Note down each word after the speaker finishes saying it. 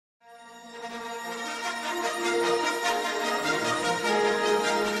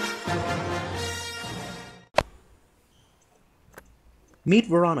Meet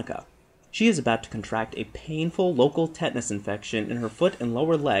Veronica. She is about to contract a painful local tetanus infection in her foot and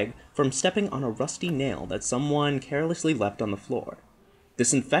lower leg from stepping on a rusty nail that someone carelessly left on the floor.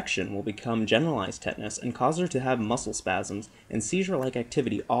 This infection will become generalized tetanus and cause her to have muscle spasms and seizure-like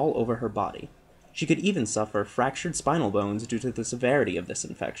activity all over her body. She could even suffer fractured spinal bones due to the severity of this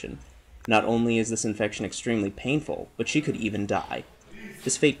infection. Not only is this infection extremely painful, but she could even die.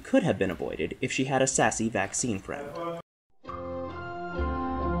 This fate could have been avoided if she had a sassy vaccine friend.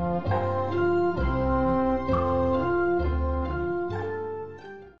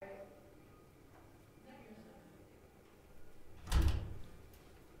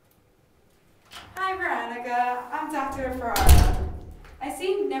 Hi Veronica, I'm Dr. Ferrara. I see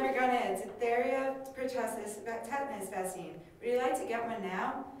you've never gotten a diphtheria, pertussis, tetanus vaccine. Would you like to get one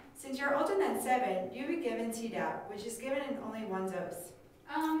now? Since you're older than 7, you'll be given DTaP, which is given in only 1 dose.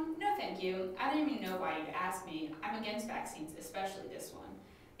 No thank you. I don't even know why you'd ask me. I'm against vaccines, especially this one.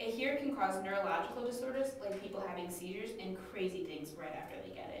 It here can cause neurological disorders, like people having seizures and crazy things right after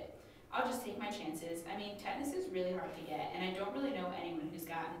they get it. I'll just take my chances. I mean, tetanus is really hard to get, and I don't really know anyone who's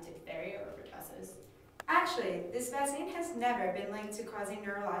gotten diphtheria or pertussis. Actually, this vaccine has never been linked to causing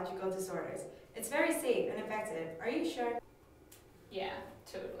neurological disorders. It's very safe and effective. Are you sure? Yeah,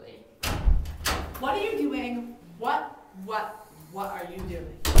 totally. What are you doing? What are you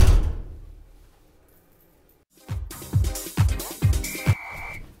doing?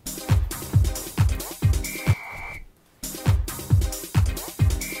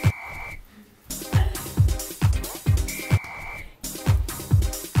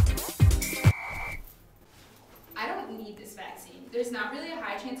 I don't need this vaccine. There's not really a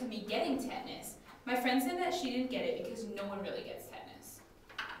high chance of me getting tetanus. My friend said that she didn't get it because no one really gets tetanus.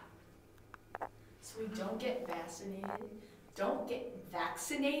 So we don't get vaccinated? Don't get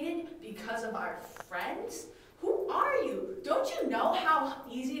vaccinated because of our friends? Who are you? Don't you know how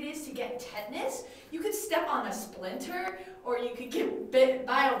easy it is to get tetanus? You could step on a splinter, or you could get bit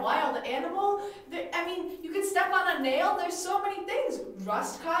by a wild animal. You could step on a nail. There's so many things.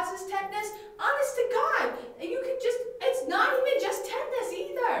 Rust causes tetanus. Honest to God. And it's not even just tetanus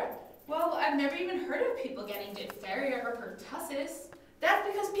either. Well, I've never even heard of people getting diphtheria or pertussis. That's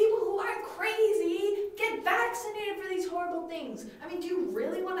because people who aren't crazy get vaccinated for these horrible things. I mean, do you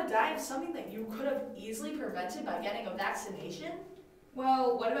really want to die of something that you could have easily prevented by getting a vaccination?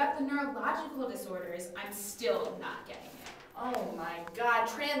 Well, what about the neurological disorders? I'm still not getting it. Oh my God,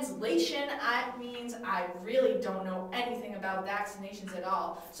 translation, that means I really don't know anything about vaccinations at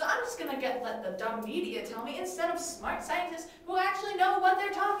all. So I'm just gonna let the dumb media tell me instead of smart scientists who actually know what they're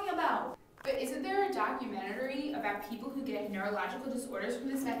talking about. But isn't there a documentary about people who get neurological disorders from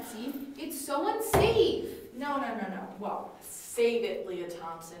this vaccine? It's so unsafe. No. Well, save it, Leah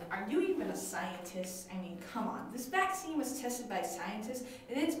Thompson. Are you even a scientist? I mean, come on. This vaccine was tested by scientists,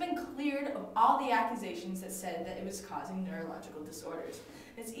 and it's been cleared of all the accusations that said that it was causing neurological disorders.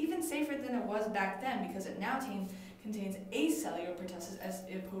 It's even safer than it was back then because it now contains acellular pertussis as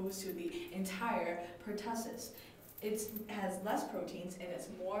opposed to the entire pertussis. It has less proteins and it's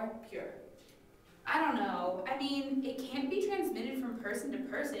more pure. I don't know. I mean, it can't be transmitted from person to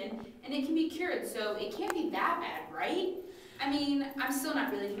person, and it can be cured, so it can't be that bad, right? I mean, I'm still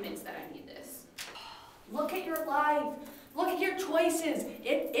not really convinced that I need this. Look at your life. Look at your choices.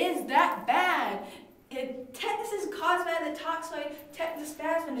 It is that bad. Tetanus is caused by the toxoid tetanus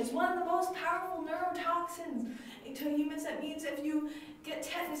plasmid. It's one of the most powerful neurotoxins to humans. That means if you get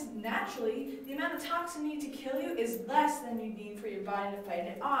tetanus naturally, the amount of toxin needed to kill you is less than you need for your body to fight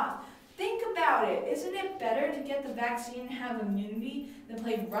it off. Think about it. Isn't it better to get the vaccine and have immunity than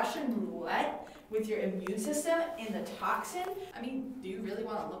play Russian roulette with your immune system and the toxin? I mean, do you really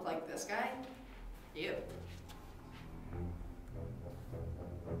want to look like this guy? Ew.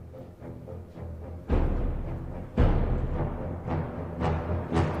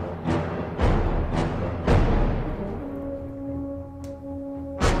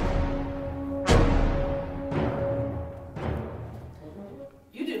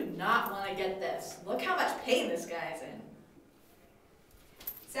 Not want to get this. Look how much pain this guy's in.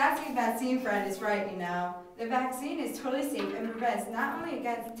 Sassy Vaccine Friend is right, you know. The vaccine is totally safe and prevents not only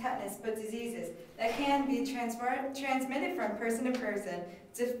against tetanus, but diseases that can be transmitted from person to person.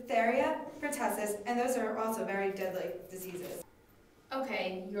 Diphtheria, pertussis, and those are also very deadly diseases.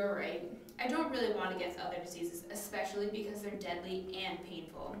 Okay, you're right. I don't really want to get other diseases, especially because they're deadly and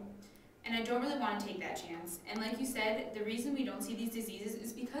painful. And I don't really want to take that chance. And like you said, the reason we don't see these diseases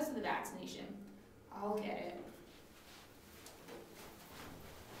is because of the vaccination. I'll get it.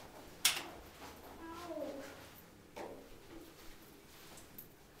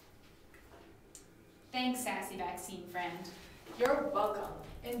 Thanks, Sassy Vaccine Friend. You're welcome.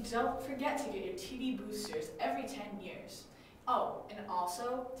 And don't forget to get your TB boosters every 10 years. Oh, and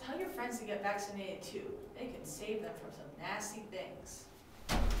also, tell your friends to get vaccinated too. They can save them from some nasty things.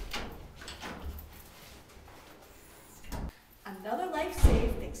 Another life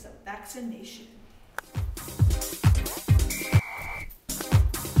saved thanks to vaccination.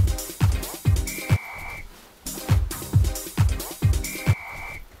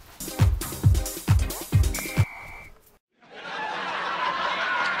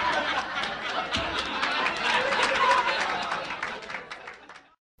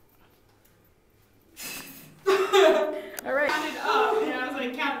 All right. Counted up, and I was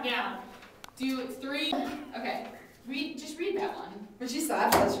like, count down. Do 3. Okay. Just read that one. When she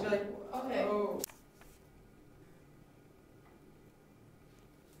slaps us, she'll be like, Okay. oh.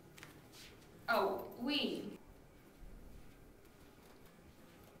 Oh, we.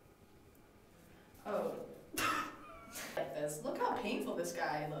 Oh. Like this. Look how painful this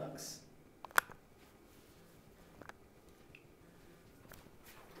guy looks.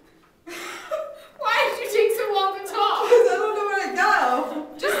 Why did you take so long to talk? Because I don't know where to go.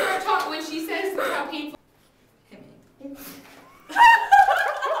 Just start talking when she says how painful. Hit me.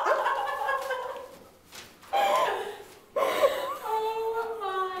 Oh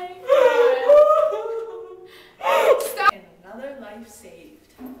my god. Stop. And another life saved.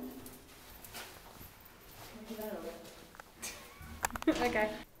 Look at that over. Okay.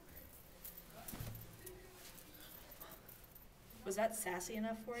 Was that sassy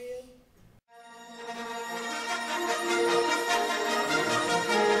enough for you?